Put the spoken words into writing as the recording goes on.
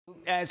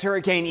As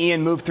Hurricane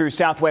Ian moved through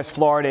southwest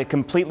Florida, it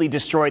completely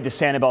destroyed the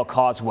Sanibel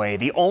Causeway,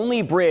 the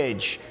only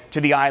bridge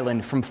to the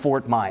island from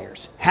Fort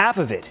Myers. Half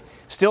of it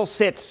still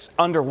sits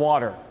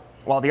underwater,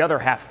 while the other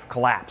half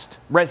collapsed.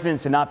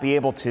 Residents had not been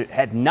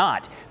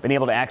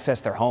able to access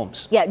their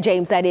homes. Yeah,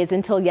 James, that is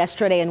until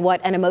yesterday, and what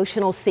an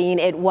emotional scene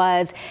it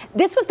was.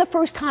 This was the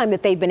first time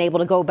that they've been able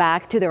to go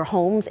back to their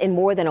homes in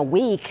more than a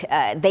week.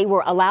 They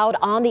were allowed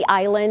on the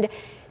island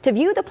to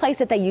view the place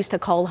that they used to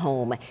call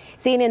home.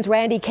 CNN's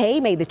Randy Kay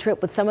made the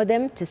trip with some of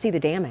them to see the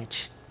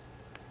damage.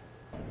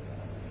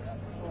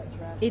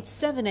 It's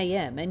 7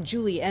 a.m. and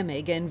Julie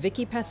Emig and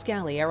Vicky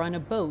Pascali are on a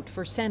boat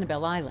for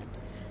Sanibel Island.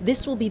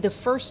 This will be the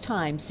first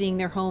time seeing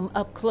their home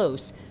up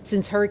close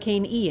since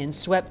Hurricane Ian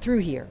swept through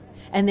here,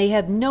 and they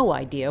have no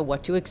idea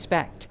what to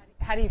expect.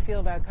 How do you feel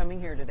about coming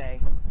here today?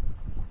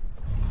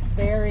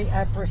 Very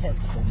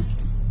apprehensive.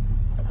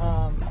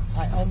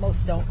 I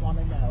almost don't want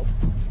to know.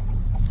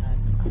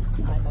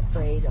 I'm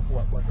afraid of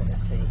what we're going to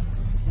see.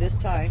 This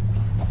time,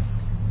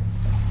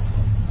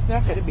 it's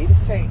not going to be the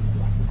same.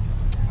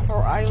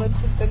 Our island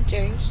has been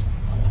changed.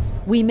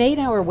 We made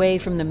our way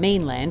from the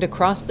mainland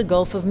across the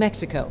Gulf of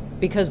Mexico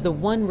because the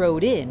one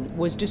road in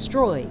was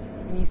destroyed.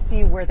 You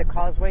see where the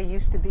causeway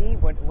used to be?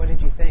 What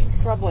did you think?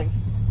 Troubling.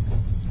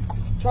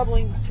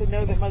 Troubling to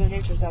know that Mother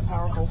Nature's that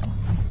powerful.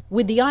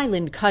 With the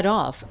island cut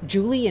off,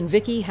 Julie and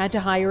Vicky had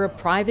to hire a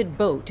private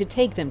boat to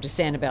take them to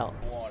Sanibel.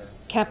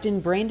 Captain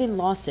Brandon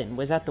Lawson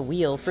was at the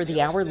wheel for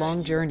the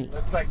hour-long journey.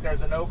 Looks like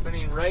there's an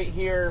opening right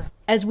here.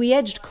 As we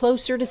edged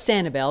closer to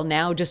Sanibel,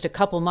 now just a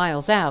couple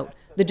miles out,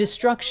 the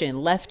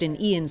destruction left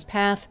in Ian's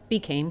path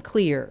became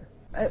clear.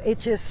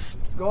 It's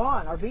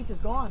gone. Our beach is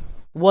gone.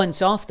 Once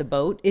off the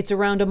boat, it's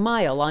around a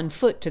mile on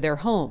foot to their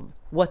home.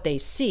 What they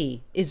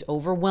see is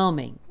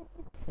overwhelming.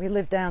 We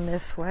live down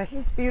this way.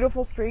 This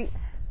beautiful street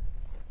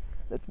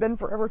that's been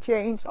forever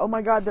changed. Oh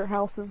my God, their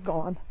house is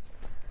gone.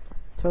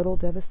 Total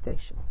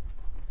devastation.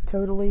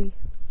 Totally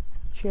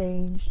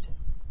changed.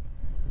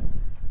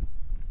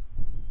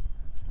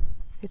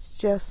 It's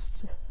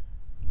just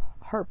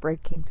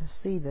heartbreaking to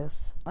see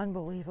this.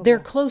 Unbelievable. They're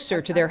closer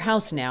to their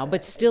house now,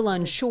 but still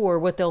unsure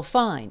what they'll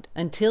find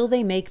until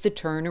they make the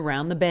turn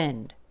around the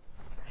bend.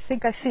 I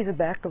think I see the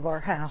back of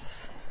our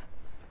house.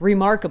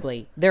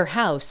 Remarkably, their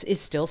house is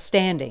still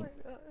standing.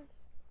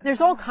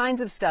 There's all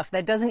kinds of stuff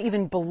that doesn't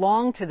even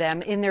belong to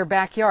them in their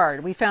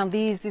backyard. We found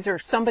these are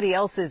somebody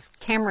else's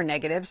camera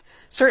negatives,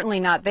 certainly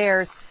not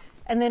theirs.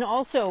 And then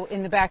also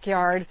in the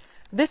backyard,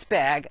 this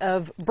bag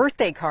of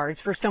birthday cards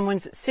for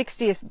someone's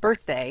 60th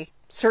birthday,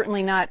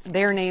 certainly not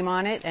their name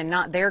on it and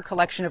not their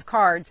collection of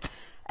cards.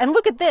 And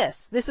look at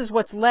this. This is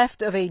what's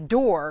left of a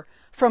door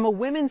from a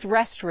women's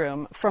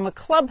restroom from a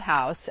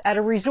clubhouse at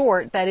a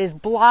resort that is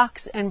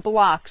blocks and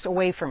blocks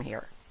away from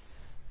here.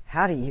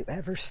 How do you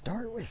ever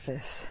start with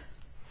this?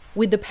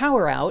 With the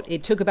power out,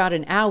 it took about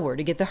an hour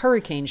to get the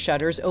hurricane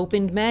shutters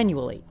opened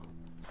manually.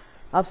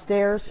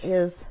 Upstairs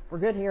we're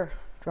good here,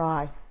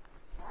 dry.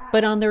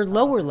 But on their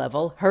lower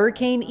level,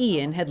 Hurricane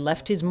Ian had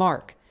left his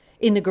mark.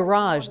 In the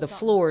garage, the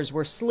floors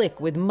were slick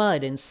with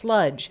mud and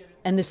sludge,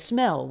 and the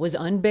smell was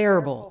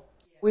unbearable.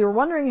 We were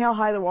wondering how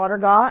high the water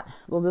got.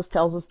 Well, this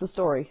tells us the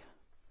story.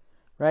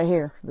 Right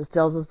here, this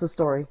tells us the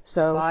story.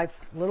 So A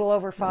little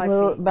over 5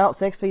 feet. About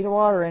 6 feet of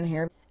water in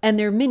here. And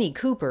their Mini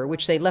Cooper,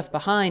 which they left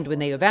behind when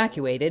they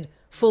evacuated,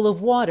 full of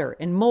water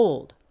and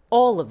mold.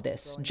 All of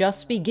this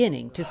just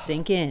beginning to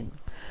sink in.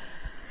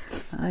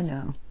 I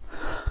know.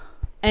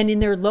 And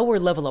in their lower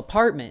level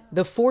apartment,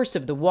 the force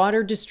of the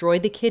water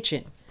destroyed the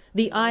kitchen.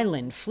 The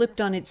island flipped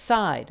on its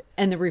side,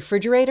 and the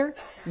refrigerator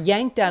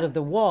yanked out of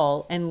the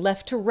wall and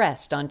left to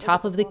rest on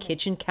top of the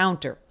kitchen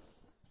counter.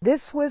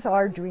 This was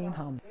our dream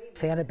home.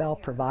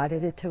 Sanibel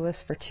provided it to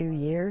us for 2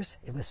 years.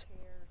 It was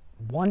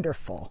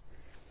wonderful.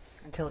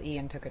 Until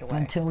Ian took it away.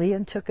 Until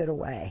Ian took it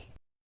away.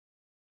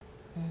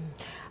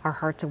 Our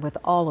hearts are with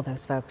all of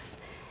those folks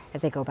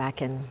as they go back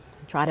and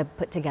try to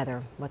put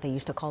together what they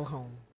used to call home.